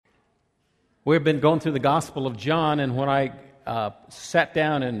We've been going through the Gospel of John, and when I sat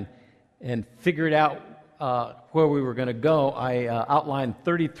down and figured out where we were going to go, I outlined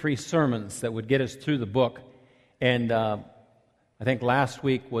 33 sermons that would get us through the book. And I think last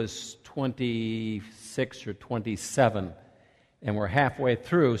week was 26 or 27, and we're halfway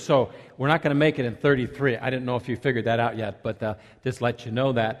through. So we're not going to make it in 33. I didn't know if you figured that out yet, but just let you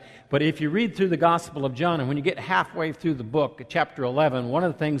know that. But if you read through the Gospel of John, and when you get halfway through the book, chapter 11, one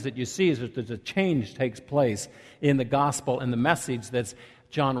of the things that you see is that there's a change takes place in the Gospel and the message that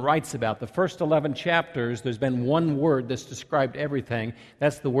John writes about. The first 11 chapters, there's been one word that's described everything.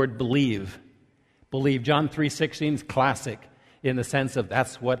 That's the word believe. Believe. John 3:16 is classic in the sense of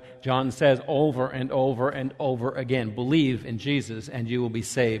that's what John says over and over and over again. Believe in Jesus and you will be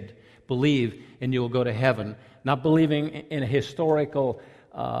saved. Believe and you will go to heaven. Not believing in a historical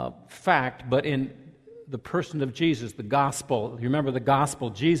fact, but in the person of Jesus, the gospel. Remember the gospel.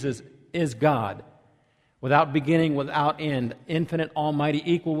 Jesus is God. Without beginning, without end, infinite, almighty,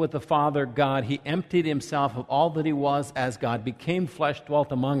 equal with the Father, God. He emptied himself of all that he was as God, became flesh,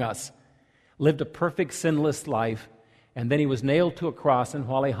 dwelt among us, lived a perfect, sinless life, and then he was nailed to a cross, and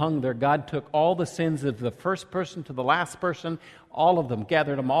while he hung there, God took all the sins of the first person to the last person, all of them,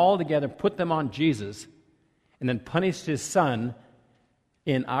 gathered them all together, put them on Jesus, and then punished his Son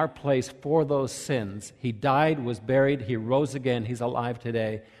in our place for those sins. He died, was buried, he rose again, he's alive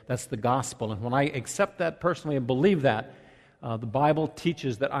today. That's the gospel. And when I accept that personally and believe that, the Bible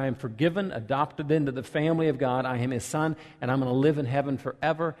teaches that I am forgiven, adopted into the family of God, I am his son, and I'm going to live in heaven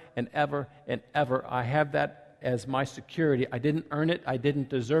forever and ever and ever. I have that as my security. I didn't earn it, I didn't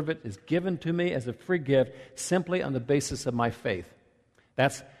deserve it. It's given to me as a free gift simply on the basis of my faith.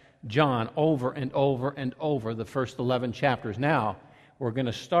 That's John over and over and over, the first 11 chapters. Now, we're going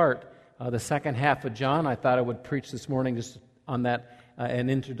to start the second half of John. I thought I would preach this morning just on that, an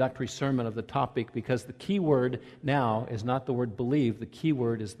introductory sermon of the topic, because the key word now is not the word believe. The key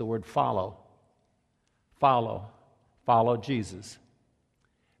word is the word follow. Follow. Follow Jesus.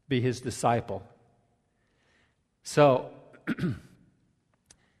 Be his disciple. So,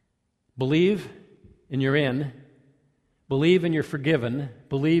 believe and you're in. Believe and you're forgiven.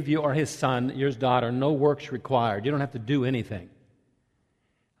 Believe you are his son, your daughter. No works required. You don't have to do anything.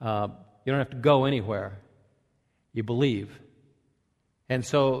 You don't have to go anywhere. You believe. And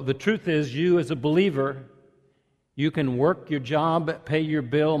so the truth is, you as a believer, you can work your job, pay your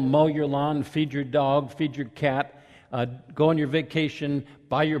bill, mow your lawn, feed your dog, feed your cat, go on your vacation,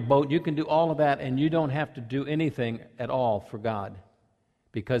 buy your boat. You can do all of that, and you don't have to do anything at all for God,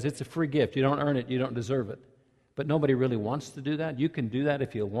 because it's a free gift. You don't earn it. You don't deserve it. But nobody really wants to do that. You can do that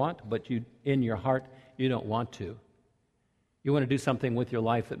if you want, but you, in your heart, you don't want to. You want to do something with your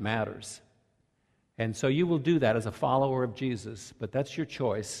life that matters. And so you will do that as a follower of Jesus, but that's your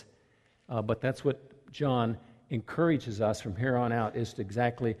choice. But that's what John encourages us from here on out, is to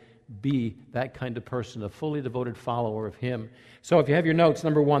exactly be that kind of person, a fully devoted follower of him. So if you have your notes,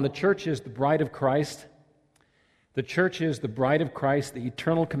 number one, the church is the bride of Christ. The church is the bride of Christ, the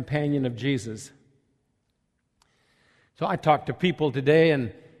eternal companion of Jesus. So I talk to people today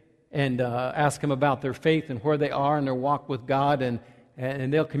and ask them about their faith and where they are in their walk with God, and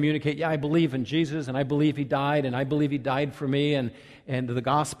they'll communicate, yeah, I believe in Jesus, and I believe he died, and I believe he died for me, and the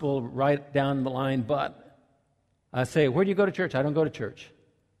gospel right down the line. But I say, where do you go to church? I don't go to church.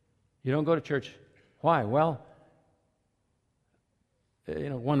 You don't go to church. Why? Well,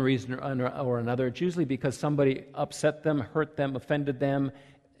 one reason or another. It's usually because somebody upset them, hurt them, offended them,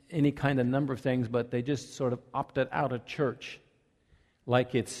 any kind of number of things, but they just sort of opted out of church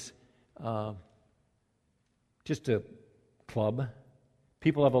like it's just a club.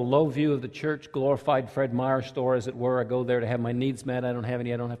 People have a low view of the church, glorified Fred Meyer store, as it were. I go there to have my needs met. I don't have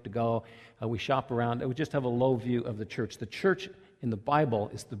any. I don't have to go. We shop around. We just have a low view of the church. The church in the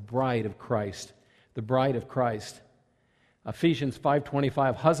Bible is the bride of Christ. The bride of Christ. Ephesians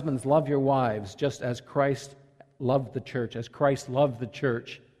 5:25, husbands, love your wives, just as Christ loved the church, as Christ loved the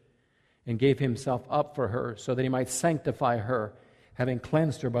church and gave himself up for her, so that he might sanctify her, having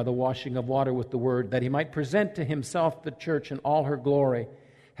cleansed her by the washing of water with the word, that he might present to himself the church in all her glory,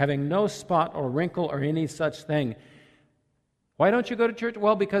 having no spot or wrinkle or any such thing. Why don't you go to church?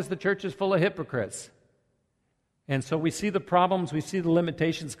 Well, because the church is full of hypocrites. And so we see the problems, we see the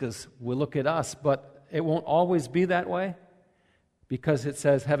limitations, because we look at us, but it won't always be that way, because it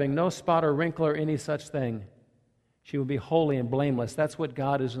says, having no spot or wrinkle or any such thing. She will be holy and blameless. That's what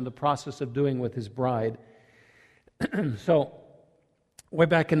God is in the process of doing with his bride. So, way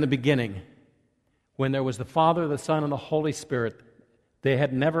back in the beginning, when there was the Father, the Son, and the Holy Spirit, they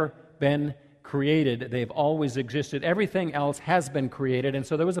had never been created. They've always existed. Everything else has been created. And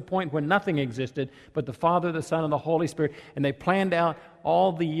so there was a point when nothing existed but the Father, the Son, and the Holy Spirit. And they planned out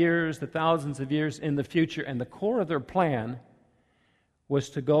all the years, the thousands of years in the future. And the core of their plan was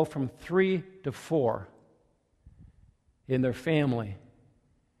to go from 3 to 4 in their family,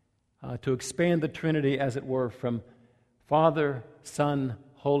 to expand the Trinity, as it were, from Father, Son,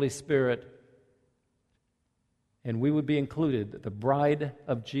 Holy Spirit. And we would be included, the bride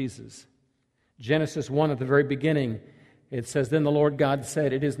of Jesus. Genesis 1, at the very beginning, it says, "Then the Lord God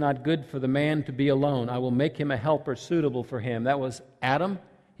said, 'It is not good for the man to be alone. I will make him a helper suitable for him.'" That was Adam.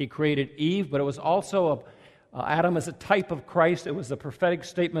 He created Eve, but it was also Adam as a type of Christ. It was a prophetic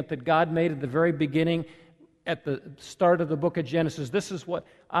statement that God made at the very beginning, at the start of the book of Genesis. This is what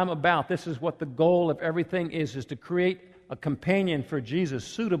I'm about. This is what the goal of everything is to create a companion for Jesus,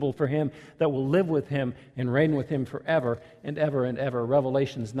 suitable for him, that will live with him and reign with him forever and ever and ever.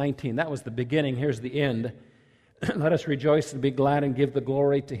 Revelations 19. That was the beginning. Here's the end. "Let us rejoice and be glad and give the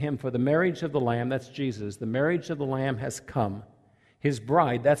glory to him, for the marriage of the Lamb," that's Jesus, "the marriage of the Lamb has come. His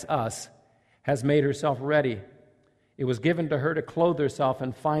bride," that's us, "has made herself ready. It was given to her to clothe herself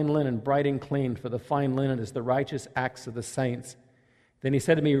in fine linen, bright and clean, for the fine linen is the righteous acts of the saints. Then he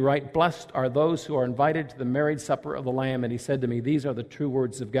said to me, 'Right, blessed are those who are invited to the marriage supper of the Lamb.' And he said to me, 'These are the true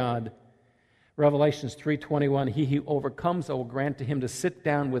words of God.'" Revelations 3:21, "He who overcomes, I will grant to him to sit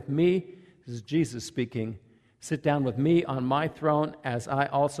down with me," this is Jesus speaking, "sit down with me on my throne, as I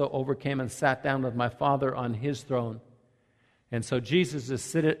also overcame and sat down with my Father on his throne." And so Jesus is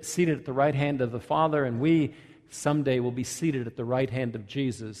seated at the right hand of the Father, and we someday will be seated at the right hand of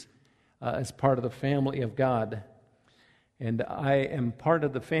Jesus as part of the family of God. And I am part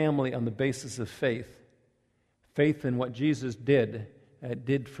of the family on the basis of faith. Faith in what Jesus did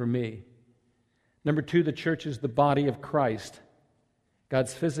for me. Number 2, the church is the body of Christ,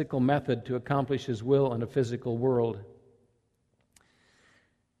 God's physical method to accomplish his will in a physical world.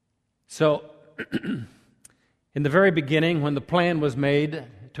 So, in the very beginning, when the plan was made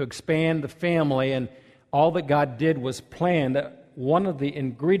to expand the family, and all that God did was plan, that one of the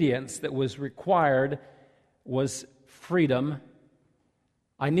ingredients that was required was freedom.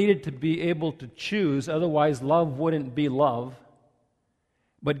 I needed to be able to choose, otherwise love wouldn't be love.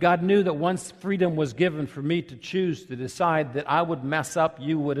 But God knew that once freedom was given for me to choose, to decide, that I would mess up,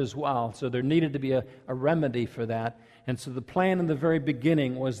 you would as well. So there needed to be a remedy for that. And so the plan in the very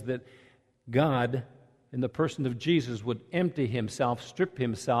beginning was that God, in the person of Jesus, would empty himself, strip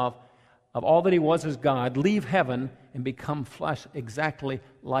himself of all that he was as God, leave heaven, and become flesh exactly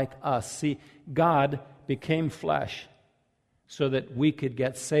like us. See, God became flesh so that we could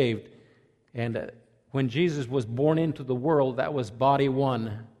get saved. And when Jesus was born into the world, that was body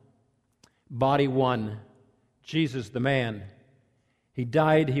one. Body one. Jesus the man. He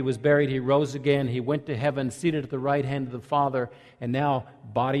died, he was buried, he rose again, he went to heaven, seated at the right hand of the Father, and now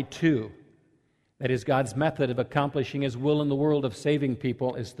body two. That is God's method of accomplishing his will in the world of saving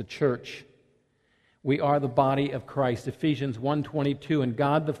people, is the church. We are the body of Christ. Ephesians 1:22, "And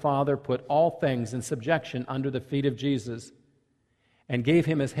God the Father put all things in subjection under the feet of Jesus, and gave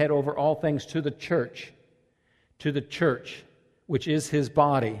him as head over all things to the church, which is his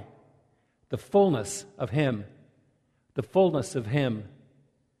body, the fullness of him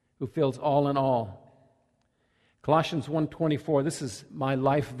who fills all in all." Colossians 1:24, this is my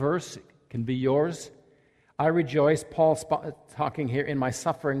life verse, it can be yours. "I rejoice," Paul talking here, "in my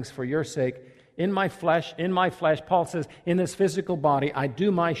sufferings for your sake. In my flesh," Paul says, in this physical body, I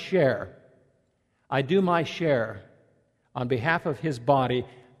do my share on behalf of his body,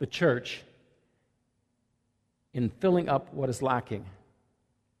 the church, in filling up what is lacking.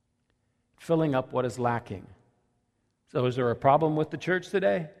 Filling up what is lacking. So is there a problem with the church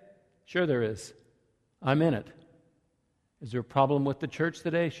today? Sure there is. I'm in it. Is there a problem with the church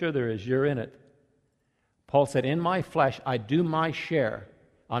today? Sure there is. You're in it. Paul said, "In my flesh, I do my share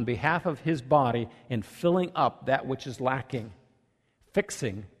on behalf of his body in filling up that which is lacking,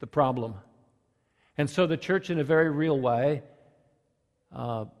 fixing the problem." And so the church, in a very real way,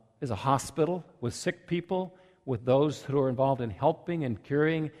 is a hospital with sick people, with those who are involved in helping and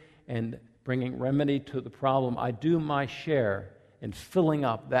curing and bringing remedy to the problem. I do my share in filling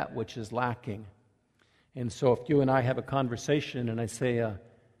up that which is lacking. And so if you and I have a conversation and I say,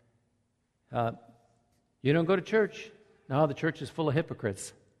 "You don't go to church?" "No, the church is full of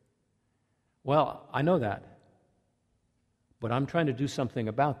hypocrites." Well, I know that, but I'm trying to do something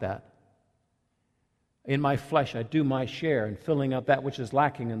about that. In my flesh, I do my share in filling up that which is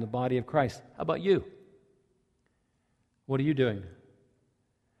lacking in the body of Christ. How about you? What are you doing?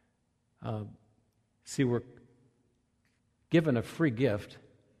 See, we're given a free gift.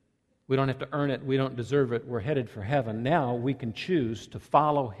 We don't have to earn it. We don't deserve it. We're headed for heaven. Now we can choose to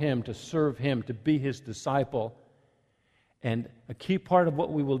follow Him, to serve Him, to be His disciple. And a key part of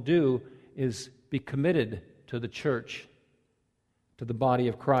what we will do is be committed to the church, to the body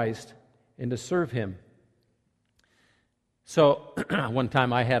of Christ, and to serve Him. So one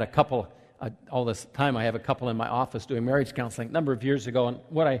time I had a couple, all this time I have a couple in my office doing marriage counseling a number of years ago, and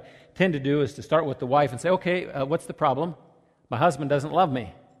what I tend to do is to start with the wife and say, okay, what's the problem? My husband doesn't love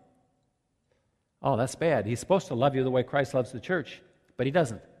me. Oh, that's bad. He's supposed to love you the way Christ loves the church, but he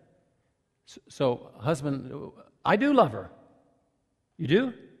doesn't. So, husband, I do love her. You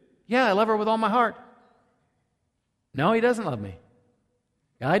do? Yeah, I love her with all my heart. No, he doesn't love me.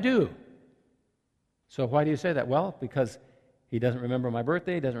 Yeah, I do. So why do you say that? Well, because he doesn't remember my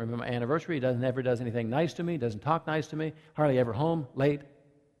birthday, he doesn't remember my anniversary, he never does anything nice to me, doesn't talk nice to me, hardly ever home, late.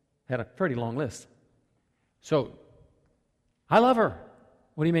 Had a pretty long list. So, I love her.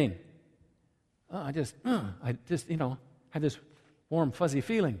 What do you mean? I just, have this warm, fuzzy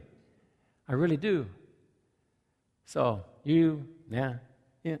feeling. I really do. So,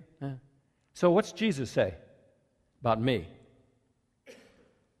 So what's Jesus say about me?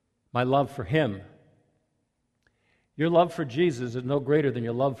 My love for Him. Your love for Jesus is no greater than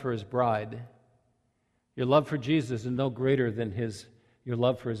your love for His bride. Your love for Jesus is no greater than your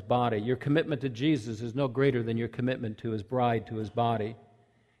love for His body. Your commitment to Jesus is no greater than your commitment to His bride, to His body.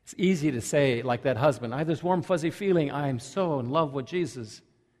 It's easy to say, like that husband, I have this warm, fuzzy feeling, I am so in love with Jesus.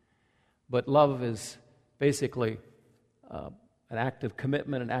 But love is basically an act of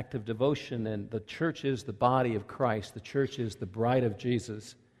commitment, an act of devotion, and the church is the body of Christ. The church is the bride of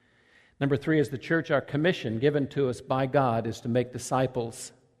Jesus. Number 3 is the church. Our commission given to us by God is to make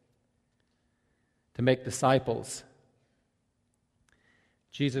disciples. To make disciples.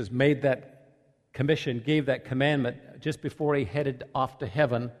 Jesus made that commission, gave that commandment just before He headed off to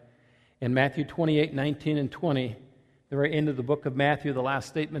heaven. In Matthew 28, 19 and 20, the very end of the book of Matthew, the last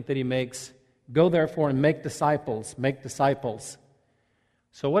statement that He makes, go therefore and make disciples, make disciples.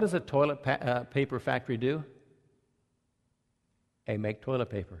 So what does a toilet paper factory do? They make toilet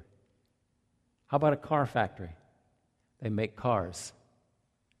paper. How about a car factory? They make cars.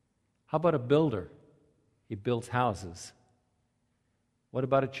 How about a builder? He builds houses. What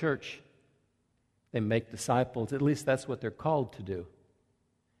about a church? They make disciples. At least that's what they're called to do,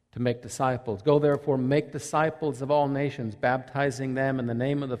 to make disciples. Go therefore, make disciples of all nations, baptizing them in the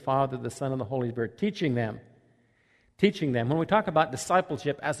name of the Father, the Son, and the Holy Spirit, teaching them. When we talk about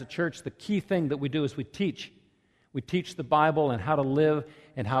discipleship as a church, the key thing that we do is we teach. We teach the Bible and how to live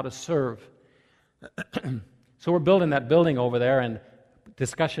and how to serve. So we're building that building over there, and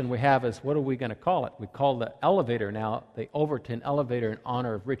discussion we have is, what are we going to call it? We call the elevator now the Overton Elevator in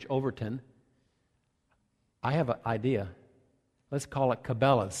honor of Rich Overton. I have an idea. Let's call it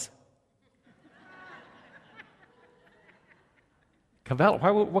Cabela's. Cabela.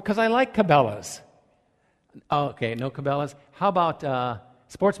 Why? Because I like Cabela's. Oh, okay, no Cabela's. How about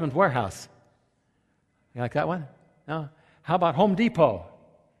Sportsman's Warehouse? You like that one? No? How about Home Depot?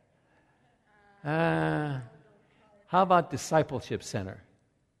 How about Discipleship Center?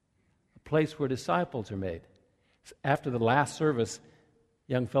 A place where disciples are made. After the last service,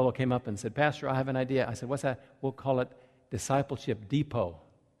 a young fellow came up and said, Pastor, I have an idea. I said, what's that? We'll call it Discipleship Depot.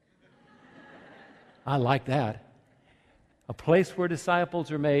 I like that. A place where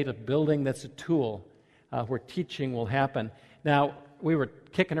disciples are made, a building that's a tool where teaching will happen. Now, we were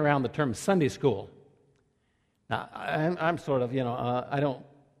kicking around the term Sunday school. Now, I'm sort of,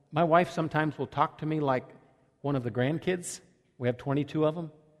 my wife sometimes will talk to me like one of the grandkids. We have 22 of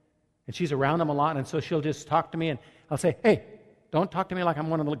them. And she's around them a lot, and so she'll just talk to me, and I'll say, hey, don't talk to me like I'm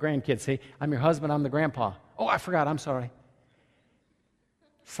one of the grandkids. Say, I'm your husband, I'm the grandpa. Oh, I forgot, I'm sorry.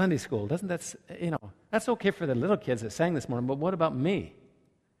 Sunday school, doesn't that, that's okay for the little kids that sang this morning, but what about me?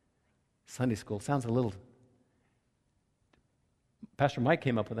 Sunday school sounds a little... Pastor Mike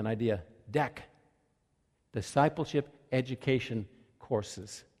came up with an idea, DEC, Discipleship Education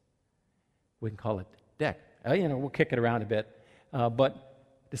Courses. We can call it DEC. We'll kick it around a bit. But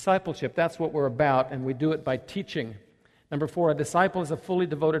discipleship, that's what we're about, and we do it by teaching. Number 4, a disciple is a fully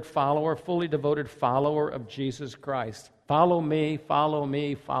devoted follower of Jesus Christ. Follow me, follow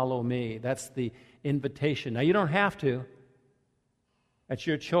me, follow me. That's the invitation. Now, you don't have to. That's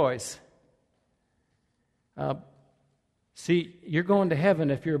your choice. See, you're going to heaven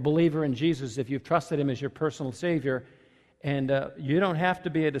if you're a believer in Jesus, if you've trusted Him as your personal Savior. And you don't have to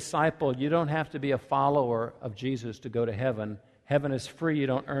be a disciple. You don't have to be a follower of Jesus to go to heaven. Heaven is free. You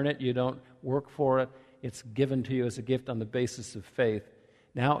don't earn it. You don't work for it. It's given to you as a gift on the basis of faith.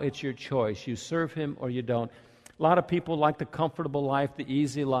 Now it's your choice. You serve Him or you don't. A lot of people like the comfortable life, the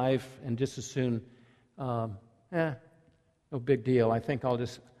easy life, and just as soon, no big deal. I think I'll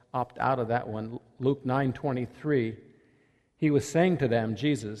just opt out of that one. Luke 9:23, he was saying to them,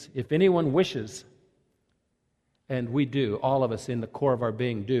 Jesus, if anyone wishes, and we do, all of us in the core of our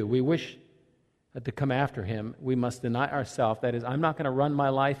being do, we wish to come after him, we must deny ourselves. That is, I'm not going to run my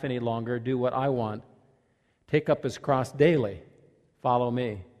life any longer, do what I want. Take up his cross daily. Follow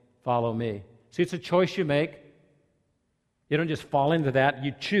me. Follow me. See, it's a choice you make. You don't just fall into that.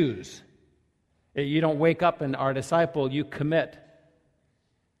 You choose. You don't wake up and are a disciple. You commit.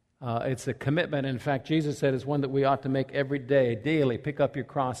 It's a commitment. In fact, Jesus said it's one that we ought to make every day, daily. Pick up your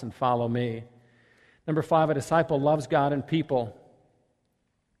cross and follow me. Number 5, a disciple loves God and people.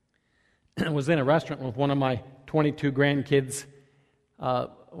 I was in a restaurant with one of my 22 grandkids, one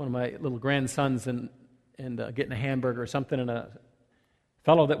of my little grandsons, and getting a hamburger or something, and a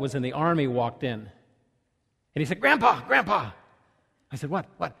fellow that was in the army walked in. And he said, Grandpa! I said, What?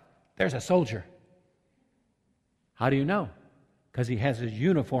 There's a soldier. How do you know? Because he has his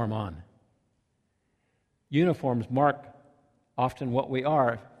uniform on. Uniforms mark often what we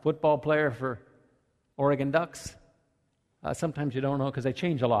are. Football player for Oregon Ducks. Sometimes you don't know because they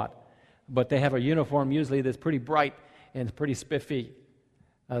change a lot. But they have a uniform usually that's pretty bright and pretty spiffy.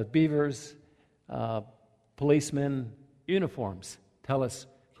 Beavers, policemen, uniforms tell us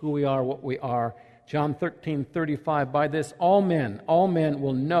who we are, what we are. John 13:35, by this all men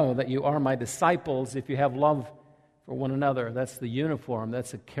will know that you are my disciples if you have love for one another. That's the uniform.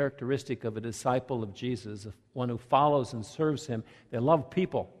 That's a characteristic of a disciple of Jesus, one who follows and serves him. They love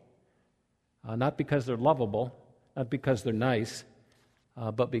people, not because they're lovable, not because they're nice,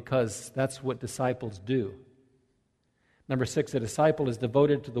 but because that's what disciples do. Number 6, a disciple is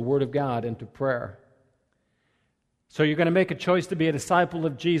devoted to the Word of God and to prayer. So you're going to make a choice to be a disciple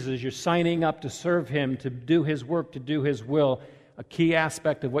of Jesus. You're signing up to serve him, to do his work, to do his will. A key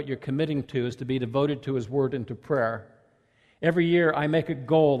aspect of what you're committing to is to be devoted to his Word and to prayer. Every year I make a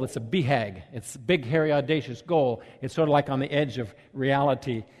goal that's a BHAG. It's a big, hairy, audacious goal. It's sort of like on the edge of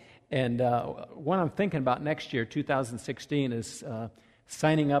reality. And what I'm thinking about next year, 2016, is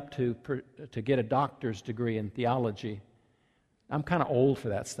signing up to get a doctor's degree in theology. I'm kind of old for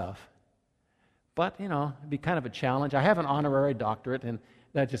that stuff. But, it'd be kind of a challenge. I have an honorary doctorate, and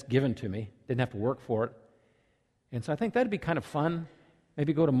that's just given to me. Didn't have to work for it. And so I think that'd be kind of fun.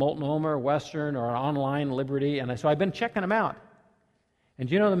 Maybe go to Multnomah or Western or online Liberty. And so I've been checking them out. And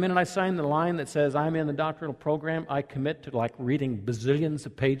the minute I sign the line that says I'm in the doctoral program, I commit to reading bazillions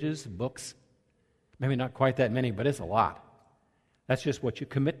of pages of books. Maybe not quite that many, but it's a lot. That's just what you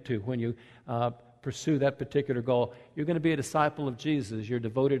commit to when you pursue that particular goal. You're going to be a disciple of Jesus. You're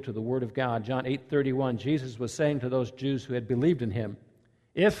devoted to the Word of God. John 8:31, Jesus was saying to those Jews who had believed in him,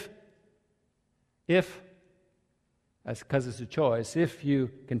 if, that's because it's a choice, if you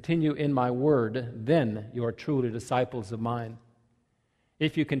continue in my word, then you are truly disciples of mine.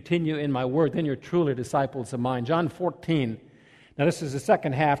 If you continue in my word, then you're truly disciples of mine. John 14. Now this is the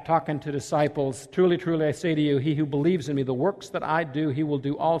second half, talking to disciples. Truly, truly, I say to you, he who believes in me, the works that I do, he will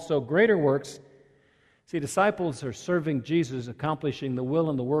do also. Greater works. See, disciples are serving Jesus, accomplishing the will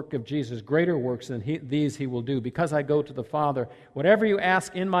and the work of Jesus. Greater works than these he will do, because I go to the Father. Whatever you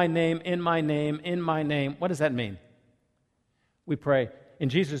ask in my name, in my name, in my name. What does that mean? We pray. In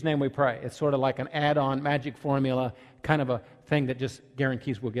Jesus' name we pray. It's sort of like an add-on magic formula, kind of a thing that just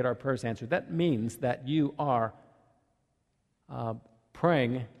guarantees we'll get our prayers answered. That means that you are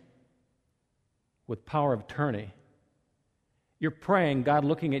praying with power of attorney. You're praying, God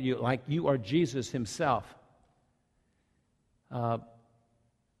looking at you like you are Jesus himself. And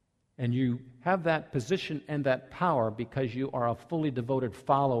you have that position and that power because you are a fully devoted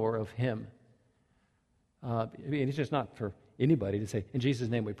follower of him. It's just not for anybody to say, in Jesus'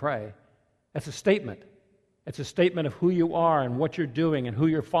 name we pray. That's a statement. It's a statement of who you are and what you're doing and who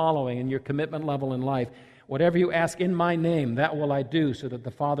you're following and your commitment level in life. Whatever you ask in my name, that will I do, so that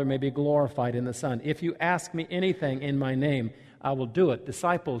the Father may be glorified in the Son. If you ask me anything in my name, I will do it.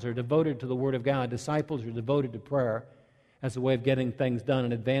 Disciples are devoted to the Word of God. Disciples are devoted to prayer as a way of getting things done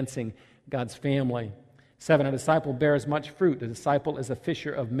and advancing God's family. 7, a disciple bears much fruit. A disciple is a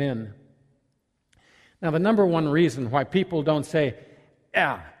fisher of men. Now, the number one reason why people don't say,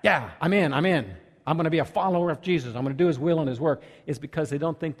 yeah, I'm in. I'm going to be a follower of Jesus. I'm going to do his will and his work, is because they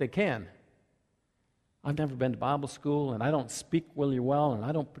don't think they can. I've never been to Bible school, and I don't speak really well, and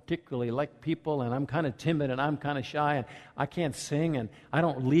I don't particularly like people, and I'm kind of timid, and I'm kind of shy, and I can't sing, and I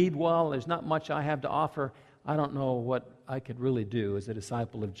don't lead well. There's not much I have to offer. I don't know what I could really do as a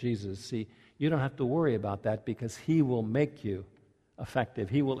disciple of Jesus. See, you don't have to worry about that because he will make you effective.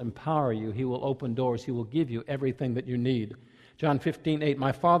 He will empower you. He will open doors. He will give you everything that you need. John 15:8,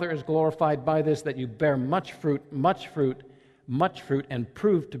 my Father is glorified by this, that you bear much fruit, and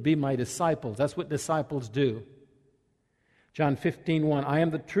prove to be my disciples. That's what disciples do. John 15:1, I am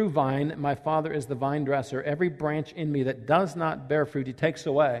the true vine, my Father is the vine dresser. Every branch in me that does not bear fruit, he takes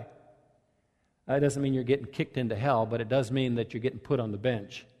away. That doesn't mean you're getting kicked into hell, but it does mean that you're getting put on the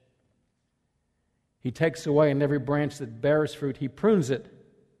bench. He takes away, and every branch that bears fruit, he prunes it.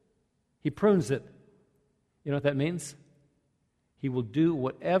 He prunes it. You know what that means? He will do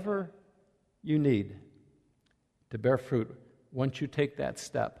whatever you need to bear fruit once you take that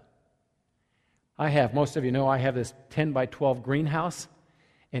step. Most of you know, I have this 10 by 12 greenhouse,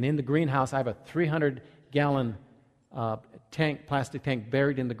 and in the greenhouse I have a 300-gallon plastic tank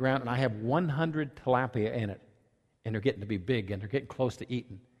buried in the ground, and I have 100 tilapia in it, and they're getting to be big, and they're getting close to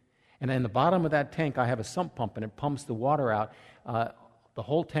eating. And in the bottom of that tank, I have a sump pump, and it pumps the water out, the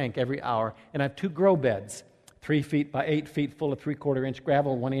whole tank every hour, and I have 2 grow beds, 3 feet by 8 feet full of 3/4-inch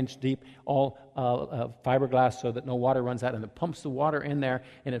gravel, 1 inch deep, all fiberglass so that no water runs out, and it pumps the water in there,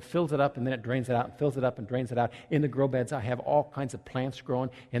 and it fills it up, and then it drains it out, and fills it up, and drains it out. In the grow beds, I have all kinds of plants growing,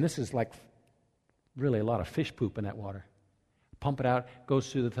 and this is like really a lot of fish poop in that water. Pump it out,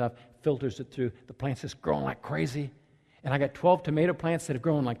 goes through the stuff, filters it through. The plants just growing like crazy. And I got 12 tomato plants that have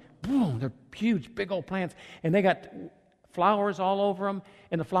grown like, boom, they're huge, big old plants. And they got flowers all over them,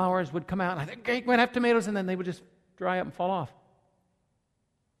 and the flowers would come out, and I think, great, we're going to have tomatoes, and then they would just dry up and fall off.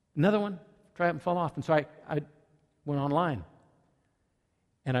 Another one, dry up and fall off. And so I went online,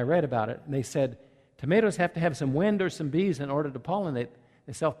 and I read about it, and they said, tomatoes have to have some wind or some bees in order to pollinate.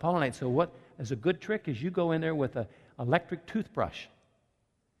 They self-pollinate. So what is a good trick is you go in there with an electric toothbrush,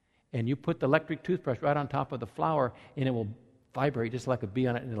 and you put the electric toothbrush right on top of the flower, and it will vibrate just like a bee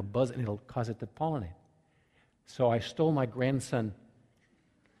on it, and it'll buzz, and it'll cause it to pollinate. So I stole my grandson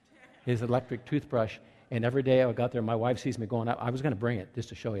his electric toothbrush, and every day I would go out there, my wife sees me going out. I was going to bring it just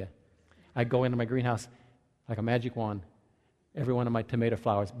to show you. I'd go into my greenhouse like a magic wand. Every one of my tomato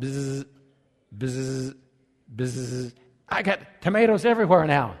flowers, bzzz, bzzz, bzzz. I got tomatoes everywhere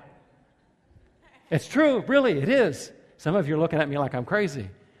now. It's true, really, it is. Some of you are looking at me like I'm crazy.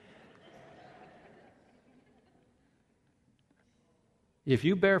 If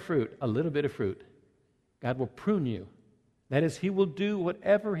you bear fruit, a little bit of fruit, God will prune you. That is, He will do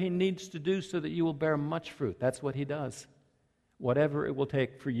whatever He needs to do so that you will bear much fruit. That's what He does. Whatever it will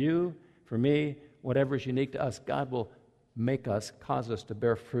take for you, for me, whatever is unique to us, God will make us, cause us to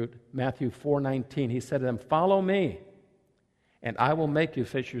bear fruit. Matthew 4:19, He said to them, follow me, and I will make you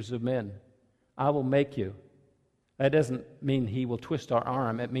fishers of men. I will make you. That doesn't mean He will twist our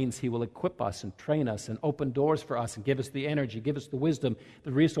arm. It means He will equip us and train us and open doors for us and give us the energy, give us the wisdom,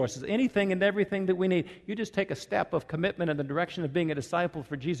 the resources, anything and everything that we need. You just take a step of commitment in the direction of being a disciple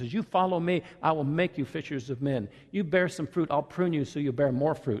for Jesus. You follow me, I will make you fishers of men. You bear some fruit, I'll prune you so you bear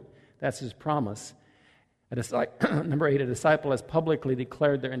more fruit. That's His promise. Number 8, a disciple has publicly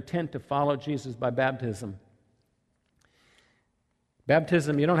declared their intent to follow Jesus by baptism.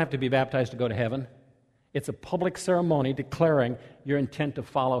 Baptism, you don't have to be baptized to go to heaven. It's a public ceremony declaring your intent to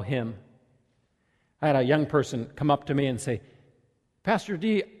follow Him. I had a young person come up to me and say, Pastor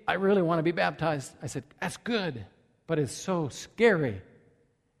D, I really want to be baptized. I said, that's good, but it's so scary.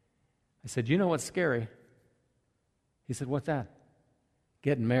 I said, you know what's scary? He said, what's that?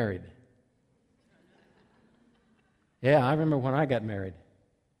 Getting married. Yeah, I remember when I got married.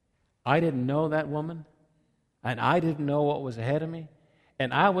 I didn't know that woman, and I didn't know what was ahead of me,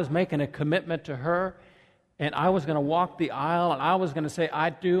 and I was making a commitment to her, and I was going to walk the aisle, and I was going to say, I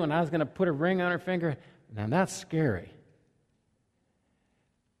do, and I was going to put a ring on her finger. Now, that's scary.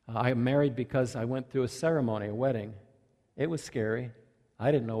 I married because I went through a ceremony, a wedding. It was scary. I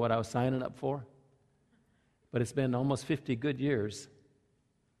didn't know what I was signing up for. But it's been almost 50 good years.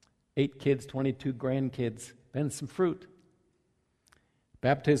 8 kids, 22 grandkids, been some fruit.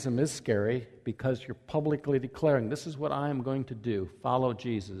 Baptism is scary because you're publicly declaring, this is what I am going to do, follow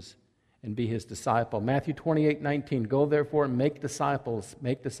Jesus and be His disciple. Matthew 28:19, go therefore and make disciples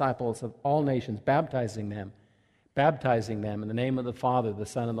of all nations, baptizing them in the name of the Father, the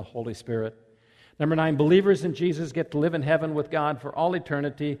Son, and the Holy Spirit. Number 9, believers in Jesus get to live in heaven with God for all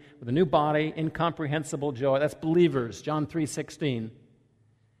eternity with a new body, incomprehensible joy. That's believers, John 3:16.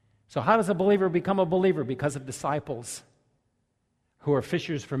 So how does a believer become a believer? Because of disciples who are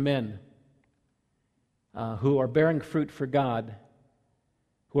fishers for men, who are bearing fruit for God,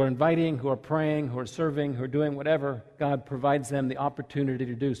 who are inviting, who are praying, who are serving, who are doing whatever God provides them the opportunity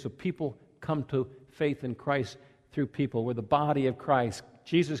to do. So people come to faith in Christ through people. We're the body of Christ.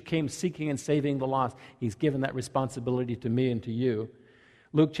 Jesus came seeking and saving the lost. He's given that responsibility to me and to you.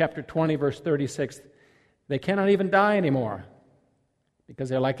 Luke chapter 20, verse 36, they cannot even die anymore because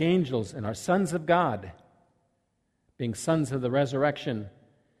they're like angels and are sons of God, being sons of the resurrection.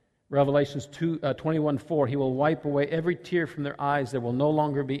 Revelations 21:4, He will wipe away every tear from their eyes. There will no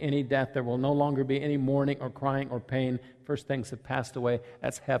longer be any death. There will no longer be any mourning or crying or pain. First things have passed away.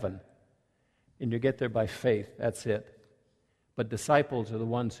 That's heaven. And you get there by faith. That's it. But disciples are the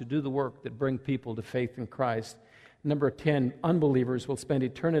ones who do the work that bring people to faith in Christ. Number 10, unbelievers will spend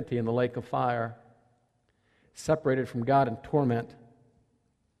eternity in the lake of fire, separated from God in torment.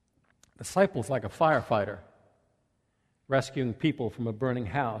 Disciples like a firefighter rescuing people from a burning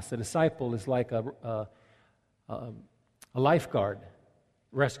house. A disciple is like a lifeguard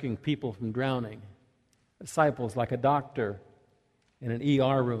rescuing people from drowning. A disciple is like a doctor in an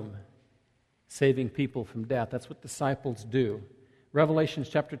ER room saving people from death. That's what disciples do. Revelation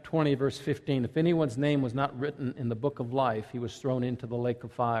chapter 20, verse 15, if anyone's name was not written in the book of life, he was thrown into the lake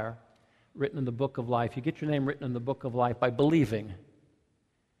of fire. Written in the book of life. You get your name written in the book of life by believing.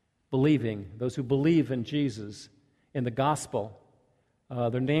 Believing. Those who believe in Jesus, in the gospel,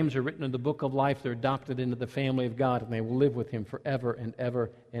 their names are written in the book of life. They're adopted into the family of God, and they will live with Him forever and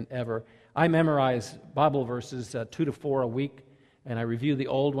ever and ever. I memorize Bible verses 2 to 4 a week, and I review the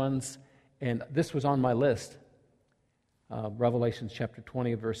old ones, and this was on my list, Revelation chapter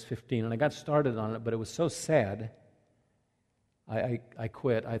 20, verse 15, and I got started on it, but it was so sad, I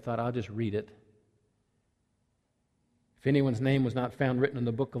quit. I thought, I'll just read it. If anyone's name was not found written in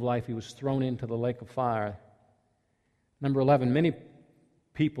the book of life, he was thrown into the lake of fire. Number 11, many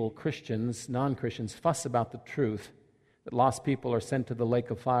people, Christians, non-Christians, fuss about the truth that lost people are sent to the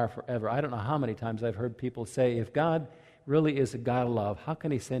lake of fire forever. I don't know how many times I've heard people say, if God really is a God of love, how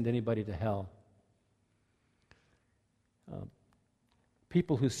can He send anybody to hell?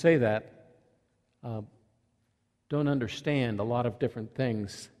 People who say that don't understand a lot of different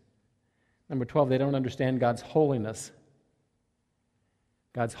things. Number 12, they don't understand God's holiness.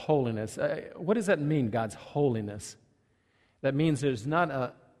 God's holiness. What does that mean, God's holiness? That means there's not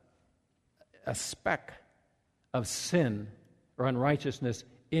a speck of sin or unrighteousness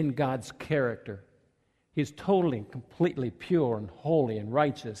in God's character. He's totally and completely pure and holy and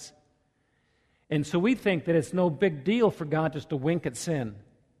righteous. And so we think that it's no big deal for God just to wink at sin.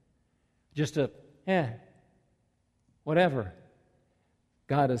 Just to, whatever.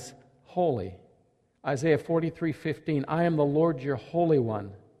 God is holy. Isaiah 43:15, I am the Lord your Holy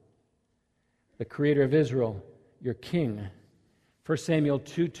One, the Creator of Israel, your King. 1 Samuel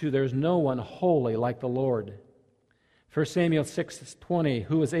 2:2, there is no one holy like the Lord. 1 Samuel 6:20,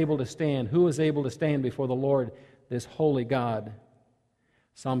 who is able to stand? Who is able to stand before the Lord, this holy God?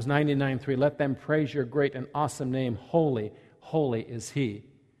 Psalms 99:3, let them praise your great and awesome name. Holy, holy is He.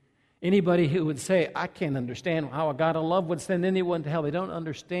 Anybody who would say, I can't understand how a God of love would send anyone to hell, they don't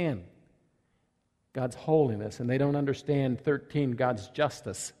understand God's holiness, and they don't understand 13, God's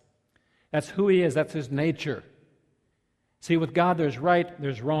justice. That's who He is. That's His nature. See, with God there's right,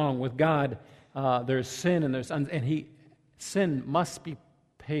 there's wrong. With God there's sin, and sin must be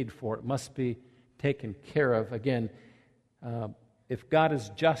paid for. It must be taken care of. Again, if God is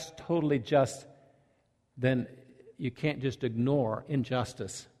just, totally just, then you can't just ignore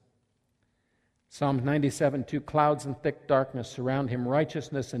injustice. Psalm 97:2, clouds and thick darkness surround Him.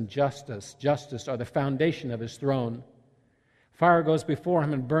 Righteousness and justice are the foundation of His throne. Fire goes before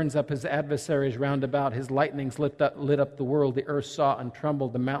Him and burns up His adversaries round about. His lightnings lit up the world. The earth saw and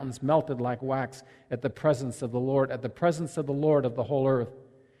trembled. The mountains melted like wax at the presence of the Lord, at the presence of the Lord of the whole earth.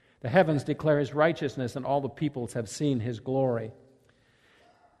 The heavens declare His righteousness, and all the peoples have seen His glory.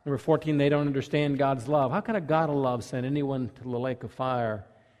 Number 14, they don't understand God's love. How can a God of love send anyone to the lake of fire?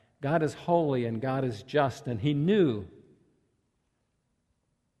 God is holy and God is just, and He knew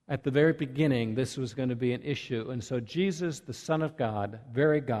at the very beginning this was going to be an issue. And so Jesus, the Son of God,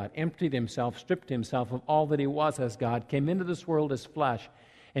 very God, emptied Himself, stripped Himself of all that He was as God, came into this world as flesh,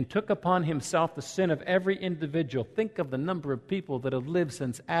 and took upon Himself the sin of every individual. Think of the number of people that have lived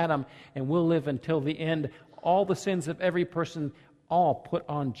since Adam and will live until the end. All the sins of every person, all put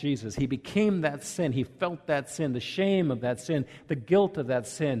on Jesus. He became that sin. He felt that sin, the shame of that sin, the guilt of that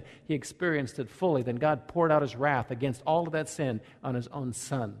sin. He experienced it fully. Then God poured out His wrath against all of that sin on His own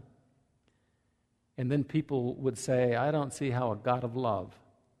Son. And then people would say, I don't see how a God of love,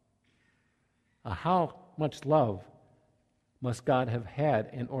 how much love must God have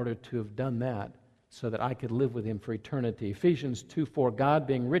had in order to have done that so that I could live with Him for eternity? Ephesians 2:4, God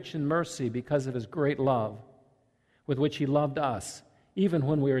being rich in mercy because of His great love, with which He loved us, even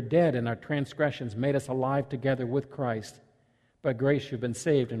when we were dead in our transgressions, made us alive together with Christ. By grace you've been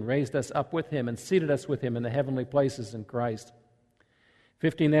saved, and raised us up with him and seated us with him in the heavenly places in Christ.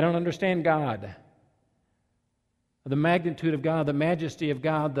 15, they don't understand God, the magnitude of God, the majesty of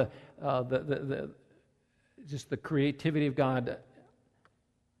God, just the creativity of God.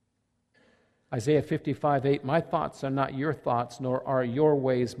 Isaiah 55:8, my thoughts are not your thoughts, nor are your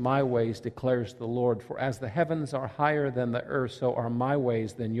ways my ways, declares the Lord. For as the heavens are higher than the earth, so are my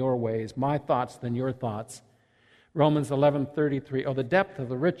ways than your ways, my thoughts than your thoughts. Romans 11:33, oh, the depth of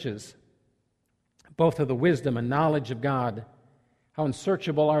the riches, both of the wisdom and knowledge of God. How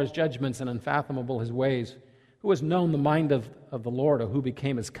unsearchable are his judgments and unfathomable his ways. Who has known the mind of the Lord, or who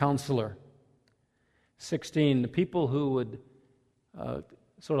became his counselor? 16, the people who would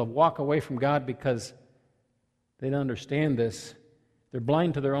sort of walk away from God because they don't understand this. They're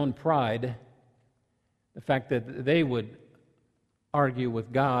blind to their own pride. The fact that they would argue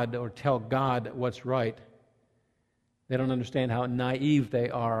with God or tell God what's right. They don't understand how naive they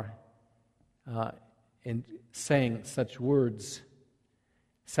are in saying such words.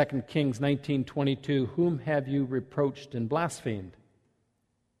 2 Kings 19:22, whom have you reproached and blasphemed?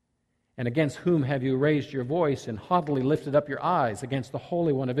 And against whom have you raised your voice and haughtily lifted up your eyes? Against the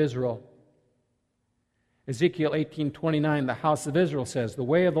Holy One of Israel. Ezekiel 18:29, the house of Israel says, the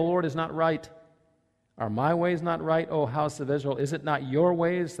way of the Lord is not right. Are my ways not right, O house of Israel? Is it not your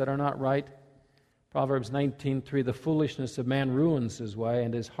ways that are not right? Proverbs 19:3, the foolishness of man ruins his way,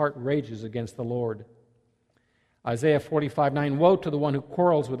 and his heart rages against the Lord. Isaiah 45:9, woe to the one who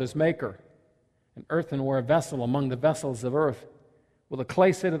quarrels with his maker, an earthenware vessel among the vessels of earth. Will the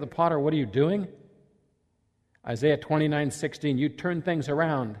clay say to the potter, what are you doing? Isaiah 29:16, you turn things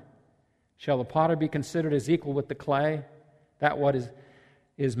around. Shall the potter be considered as equal with the clay? That what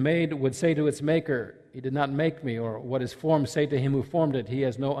is made would say to its maker, he did not make me, or what is formed say to him who formed it, he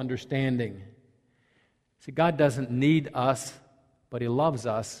has no understanding. See, God doesn't need us, but he loves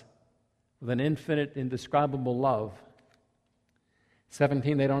us with an infinite, indescribable love.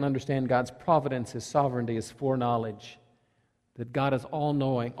 17, they don't understand God's providence, his sovereignty, his foreknowledge. That God is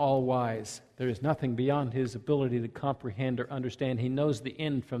all-knowing, all-wise. There is nothing beyond his ability to comprehend or understand. He knows the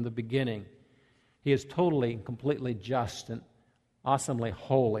end from the beginning. He is totally and completely just and awesomely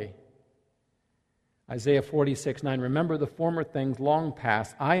holy. Isaiah 46:9, remember the former things long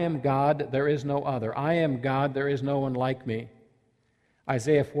past. I am God, there is no other. I am God, there is no one like me.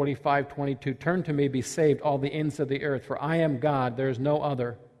 Isaiah 45:22, turn to me, be saved, all the ends of the earth, for I am God, there is no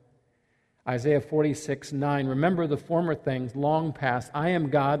other. Isaiah 46:9, remember the former things long past. I am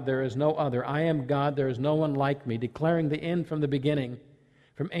God, there is no other. I am God, there is no one like me, declaring the end from the beginning.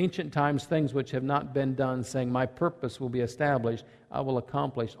 From ancient times, things which have not been done, saying, my purpose will be established. I will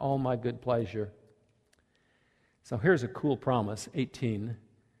accomplish all my good pleasure. So here's a cool promise, 18.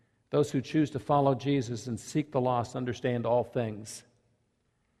 Those who choose to follow Jesus and seek the lost understand all things.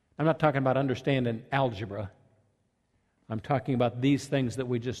 I'm not talking about understanding algebra. I'm talking about these things that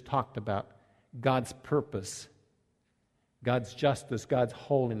we just talked about. God's purpose, God's justice, God's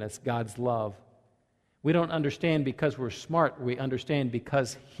holiness, God's love. We don't understand because we're smart. We understand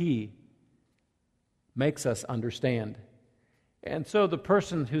because he makes us understand. And so the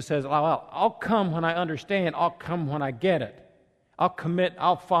person who says, well, I'll come when I understand, I'll come when I get it, I'll commit,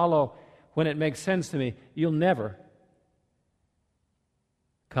 I'll follow when it makes sense to me, you'll never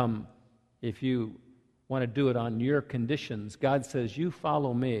come if you want to do it on your conditions. God says, you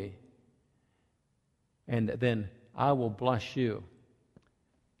follow me, and then I will bless you.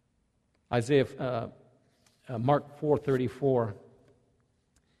 Mark 4:34,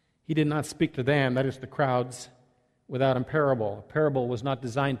 he did not speak to them, that is the crowds, without a parable. A parable was not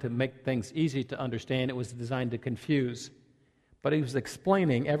designed to make things easy to understand. It was designed to confuse. But he was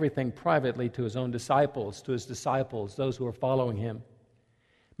explaining everything privately to his own disciples, those who were following him.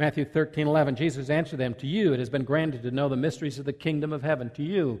 Matthew 13:11, Jesus answered them, to you it has been granted to know the mysteries of the kingdom of heaven, to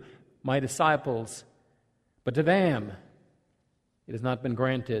you, my disciples, but to them it has not been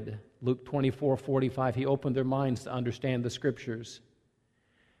granted. Luke 24:45, he opened their minds to understand the Scriptures.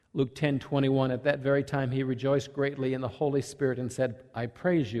 Luke 10:21, at that very time he rejoiced greatly in the Holy Spirit and said, I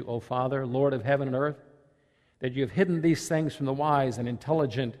praise you, O Father, Lord of heaven and earth, that you have hidden these things from the wise and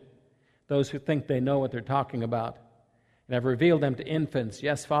intelligent, those who think they know what they're talking about, and have revealed them to infants.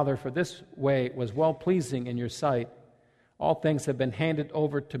 Yes, Father, for this way was well-pleasing in your sight. All things have been handed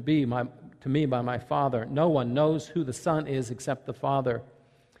over to me by my Father. No one knows who the Son is except the Father,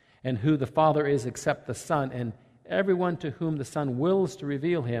 and who the Father is except the Son, and everyone to whom the Son wills to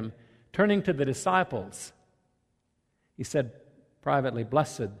reveal him. Turning to the disciples, he said privately,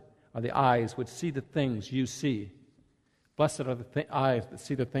 blessed are the eyes which see the things you see. Blessed are the eyes that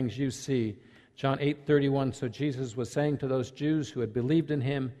see the things you see. John 8:31, so Jesus was saying to those Jews who had believed in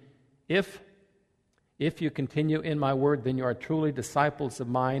him, If you continue in my word, then you are truly disciples of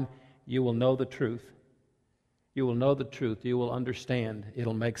mine. You will know the truth. You will know the truth. You will understand.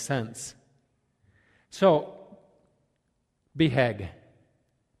 It'll make sense. So, BHAG,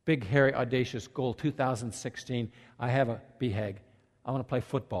 Big Hairy Audacious Goal 2016. I have a BHAG. I want to play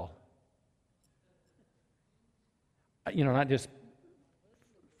football. Not just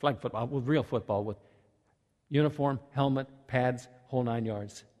flag football, with real football, with uniform, helmet, pads, whole 9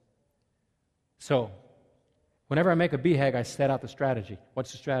 yards. So, whenever I make a BHAG, I set out the strategy.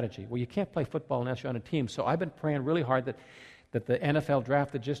 What's the strategy? Well, you can't play football unless you're on a team. So I've been praying really hard that the NFL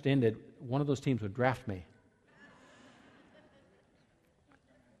draft that just ended, one of those teams would draft me.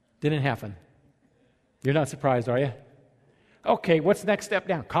 Didn't happen. You're not surprised, are you? Okay, what's the next step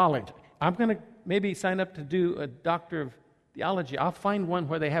down? College. I'm going to maybe sign up to do a doctor of theology. I'll find one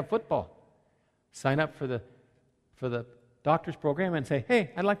where they have football. Sign up for the doctor's program and say,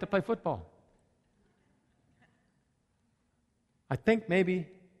 hey, I'd like to play football. I think maybe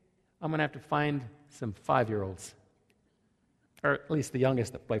I'm going to have to find some 5-year-olds, or at least the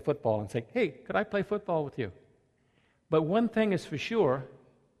youngest that play football, and say, hey, could I play football with you? But one thing is for sure,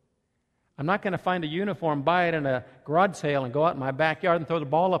 I'm not going to find a uniform, buy it in a garage sale, and go out in my backyard and throw the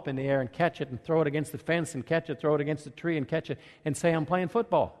ball up in the air and catch it and throw it against the fence and catch it, throw it against the tree and catch it, and say I'm playing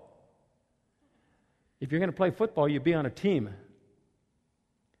football. If you're going to play football, you be on a team.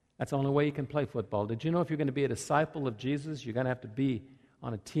 That's the only way you can play football. Did you know if you're going to be a disciple of Jesus, you're going to have to be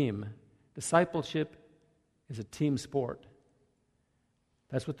on a team? Discipleship is a team sport.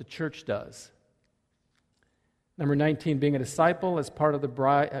 That's what the church does. Number 19, being a disciple as part of the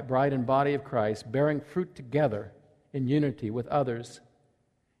bride and body of Christ, bearing fruit together in unity with others.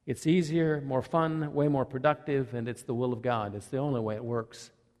 It's easier, more fun, way more productive, and it's the will of God. It's the only way it works.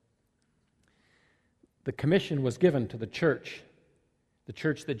 The commission was given to the church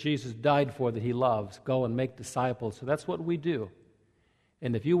that Jesus died for, that he loves. Go and make disciples. So that's what we do.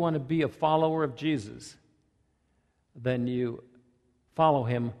 And if you want to be a follower of Jesus, then you follow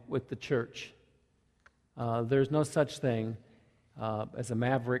him with the church. There's no such thing as a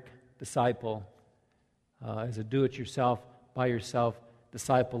maverick disciple, as a do-it-yourself, by yourself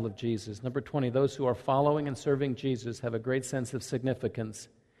disciple of Jesus. Number 20, those who are following and serving Jesus have a great sense of significance,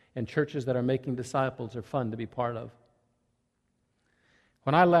 and churches that are making disciples are fun to be part of.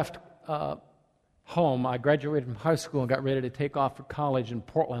 When I left home, I graduated from high school and got ready to take off for college in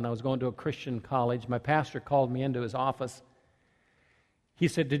Portland. I was going to a Christian college. My pastor called me into his office. He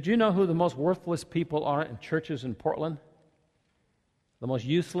said, did you know who the most worthless people are in churches in Portland? The most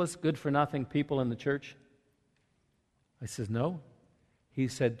useless, good-for-nothing people in the church? I said, no. He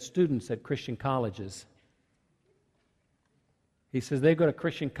said, students at Christian colleges. He says they go to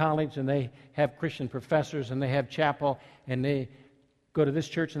Christian college and they have Christian professors and they have chapel and they go to this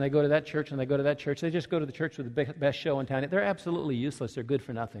church and they go to that church and they go to that church. They just go to the church with the best show in town. They're absolutely useless. They're good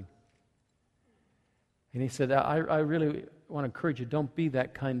for nothing. And he said, I really want to encourage you, don't be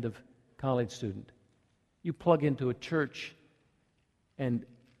that kind of college student. You plug into a church and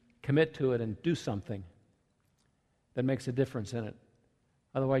commit to it and do something that makes a difference in it.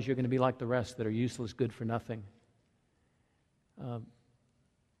 Otherwise, you're going to be like the rest that are useless, good for nothing. A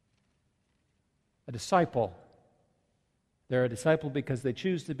disciple. They're a disciple because they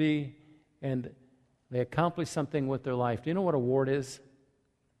choose to be, and they accomplish something with their life. Do you know what a ward is?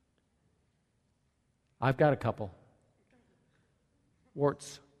 I've got a couple.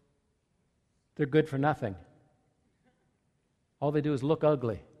 Warts. They're good for nothing. All they do is look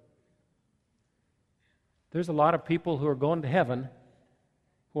ugly. There's a lot of people who are going to heaven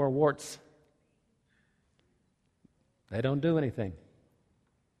who are warts. They don't do anything.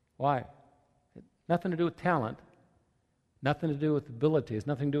 Why? Nothing to do with talent. Nothing to do with ability. It's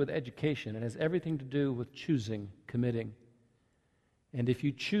nothing to do with education. It has everything to do with choosing, committing. And if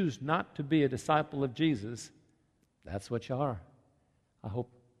you choose not to be a disciple of Jesus, that's what you are. I hope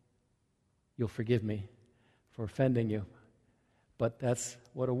you'll forgive me for offending you. But that's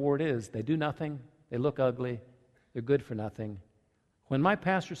what a ward is. They do nothing. They look ugly. They're good for nothing. When my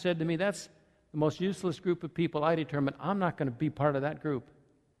pastor said to me, that's the most useless group of people, I determined I'm not going to be part of that group.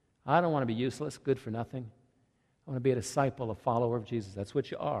 I don't want to be useless, good for nothing. I want to be a disciple, a follower of Jesus. That's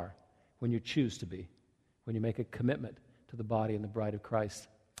what you are when you choose to be, when you make a commitment to the body and the bride of Christ.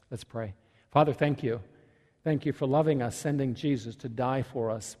 Let's pray. Father, thank you. Thank you for loving us, sending Jesus to die for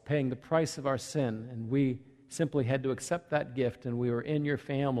us, paying the price of our sin, and we simply had to accept that gift, and we were in your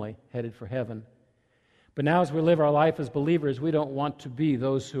family, headed for heaven. But now as we live our life as believers, we don't want to be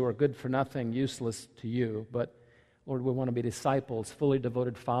those who are good for nothing, useless to you, but Lord, we want to be disciples, fully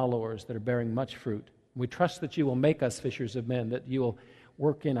devoted followers that are bearing much fruit. We trust that you will make us fishers of men, that you will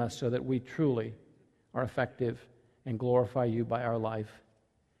work in us so that we truly are effective and glorify you by our life.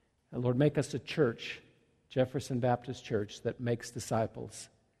 And Lord, make us a church, Jefferson Baptist Church, that makes disciples.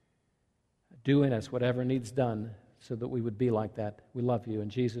 Do in us whatever needs done so that we would be like that. We love you. In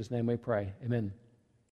Jesus' name we pray. Amen.